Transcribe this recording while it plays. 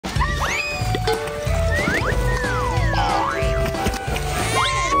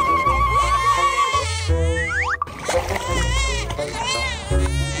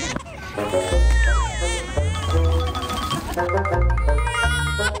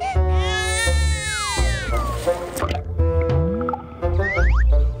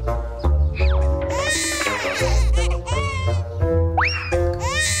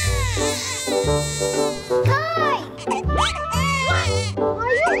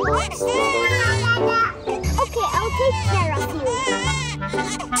Okay, I'll take care of you.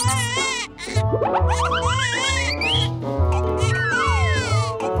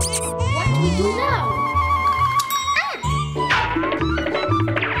 What do we do now?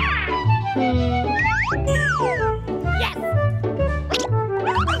 Yes.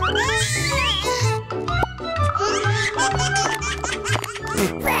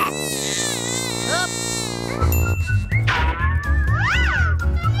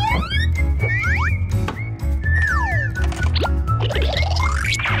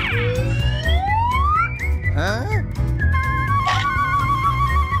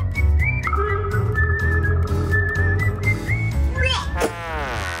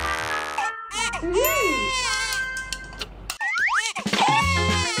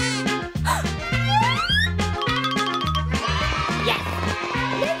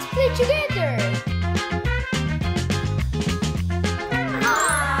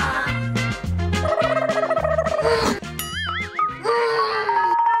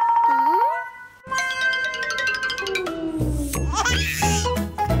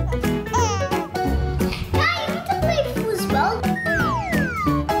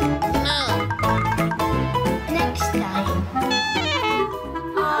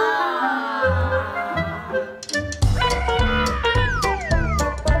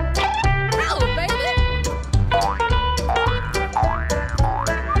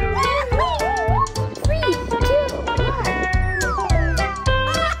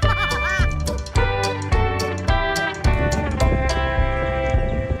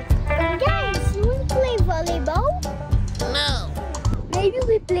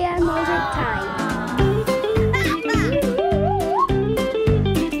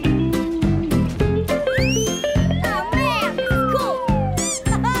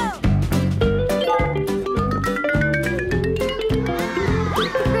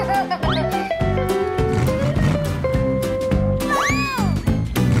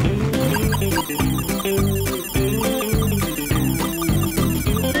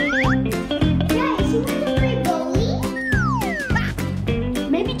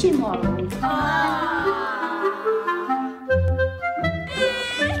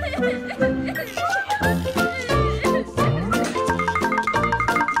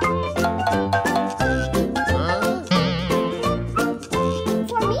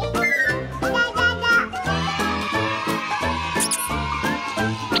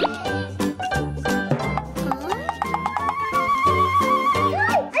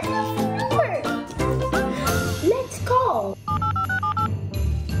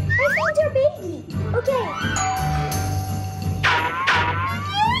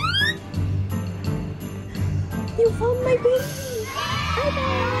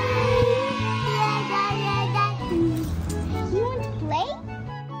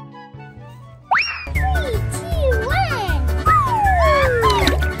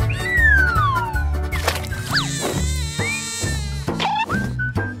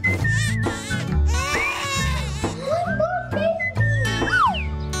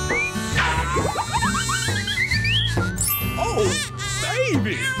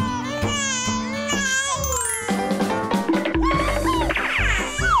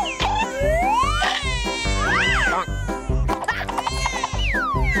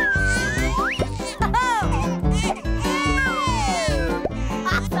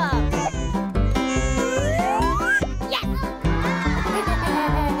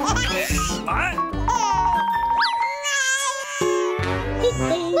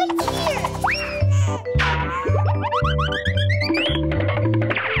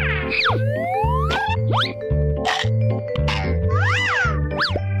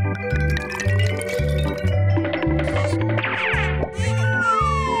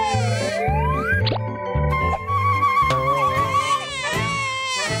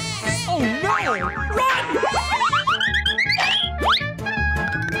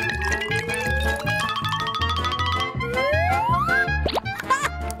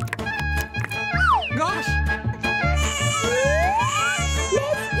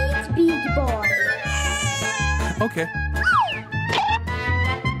 Okay.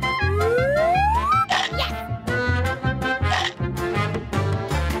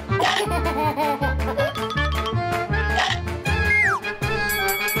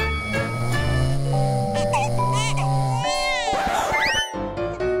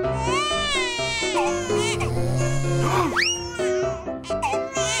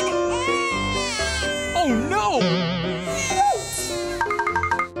 Oh no!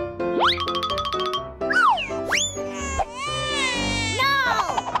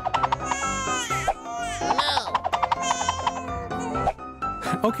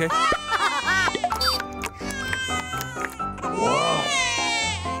 Okay.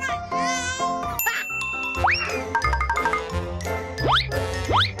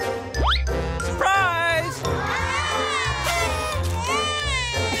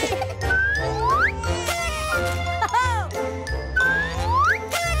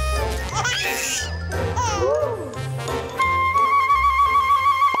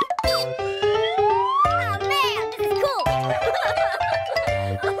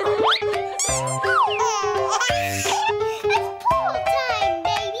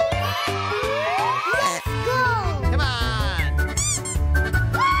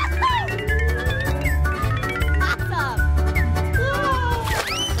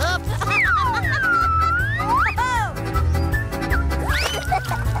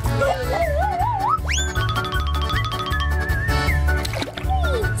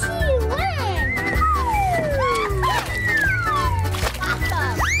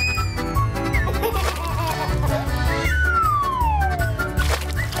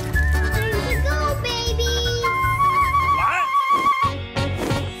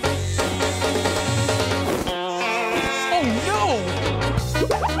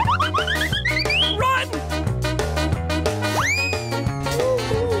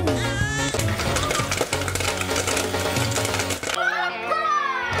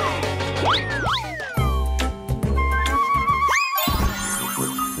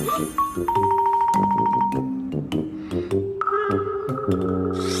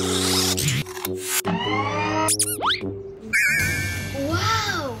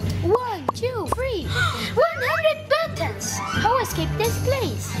 Wow! 1, 2, 3! 100 buttons! How escape this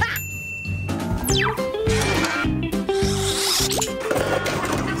place?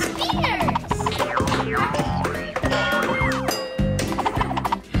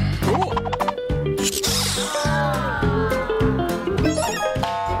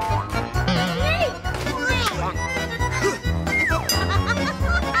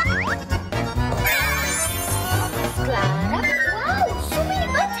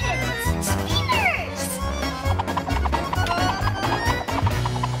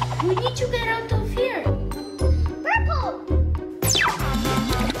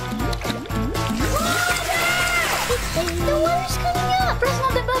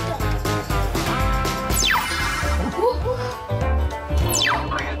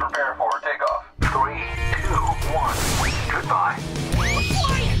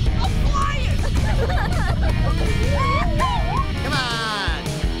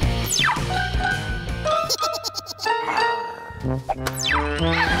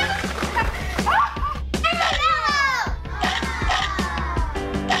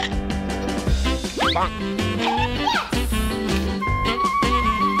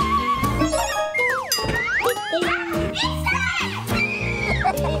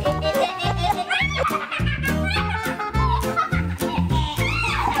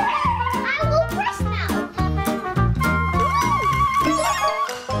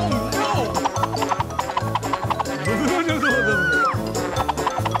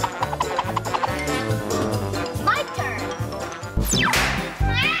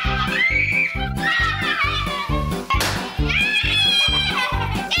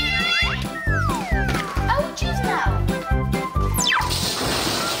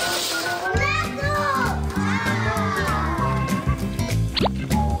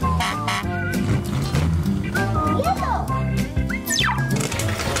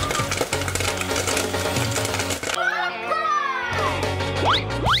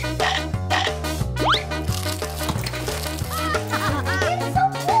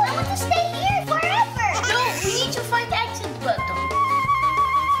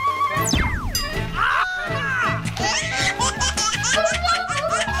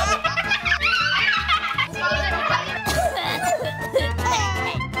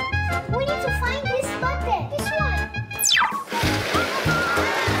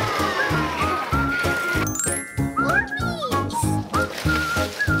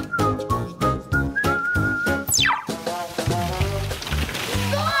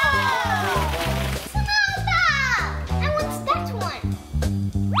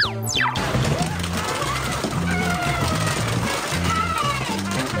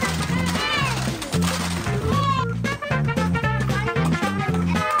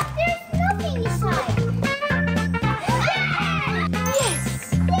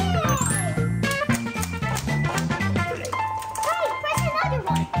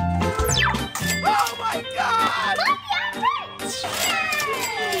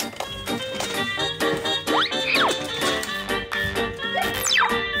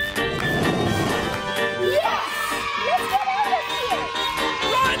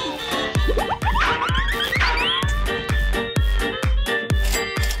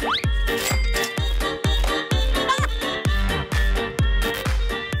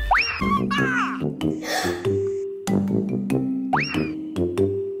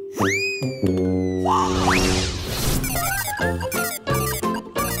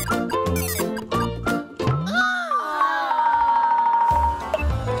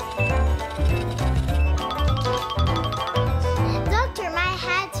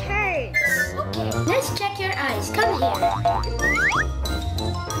 Let's check your eyes. Come here.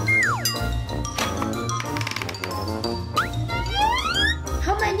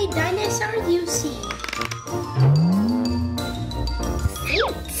 How many dinosaurs do you see?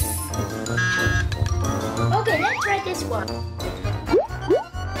 6. Okay, let's try this one.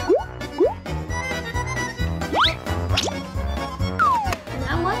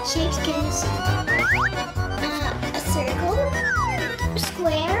 Now what shapes can you see? A circle, a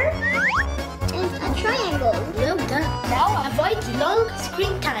square, and a triangle. Well done. Now avoid long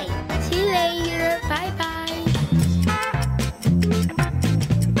screen time. See you later. Bye bye.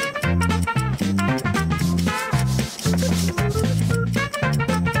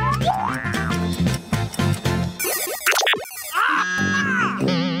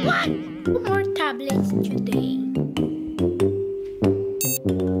 No more tablets today.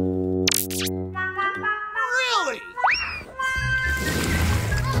 Really?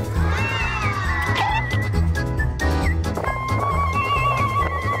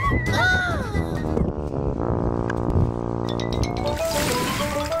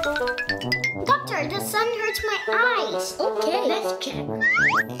 Doctor, the sun hurts my eyes. Okay, let's check.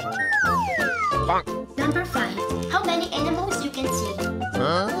 Number 5. How many animals you can see?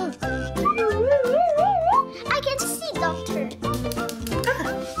 Huh? I can see, Doctor.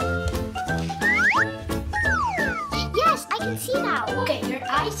 Yes, I can see now. Okay, your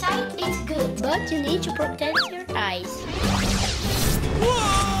eyesight is good, but you need to protect your eyes.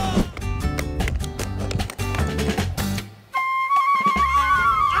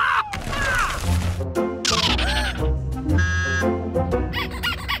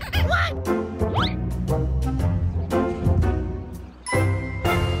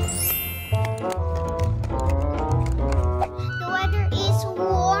 The weather is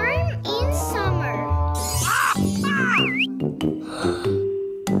warm in summer.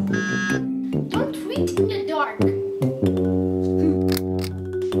 Don't read in the dark.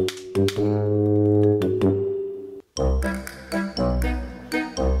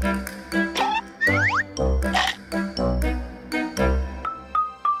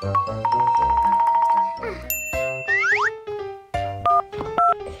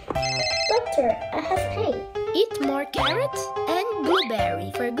 Doctor, I have pain. Eat more carrots and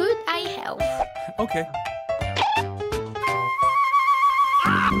blueberry for good eye health. Okay.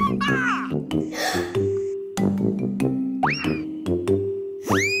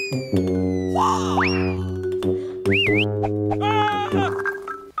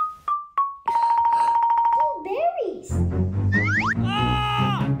 Berries.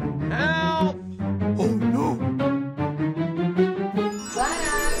 Help! Oh no!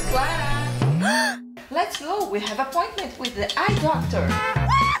 Clara! Let's go. We have appointment with the eye doctor.